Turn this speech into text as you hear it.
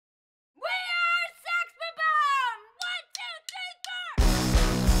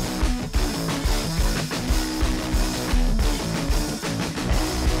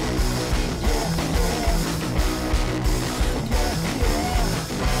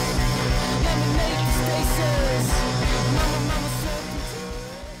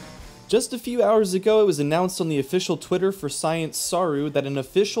Just a few hours ago, it was announced on the official Twitter for Science Saru that an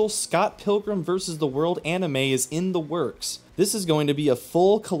official Scott Pilgrim vs. the World anime is in the works. This is going to be a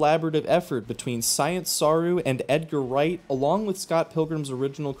full collaborative effort between Science Saru and Edgar Wright, along with Scott Pilgrim's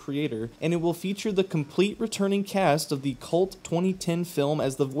original creator, and it will feature the complete returning cast of the cult 2010 film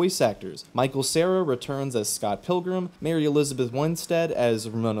as the voice actors. Michael Cera returns as Scott Pilgrim, Mary Elizabeth Winstead as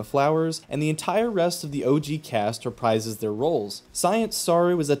Ramona Flowers, and the entire rest of the OG cast reprises their roles. Science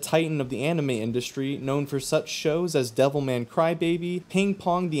Saru is a titan of the anime industry, known for such shows as Devilman Crybaby, Ping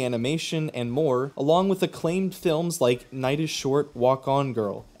Pong the Animation, and more, along with acclaimed films like Night is Short, Walk On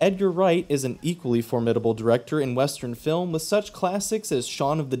Girl. Edgar Wright is an equally formidable director in Western film with such classics as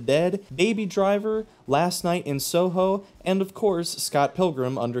Shaun of the Dead, Baby Driver, Last Night in Soho, and of course Scott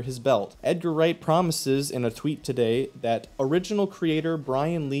Pilgrim under his belt. Edgar Wright promises in a tweet today that original creator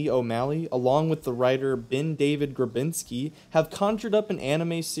Brian Lee O'Malley, along with the writer Ben David Grabinski, have conjured up an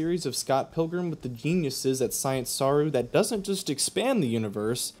anime series of Scott Pilgrim with the geniuses at Science Saru that doesn't just expand the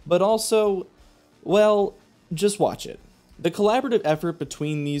universe, but also, well, just watch it. The collaborative effort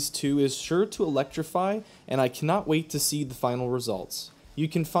between these two is sure to electrify, and I cannot wait to see the final results. You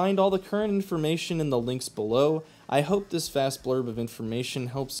can find all the current information in the links below. I hope this fast blurb of information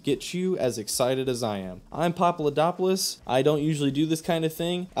helps get you as excited as I am. I'm Papadopoulos. I don't usually do this kind of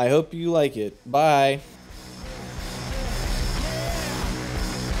thing. I hope you like it. Bye.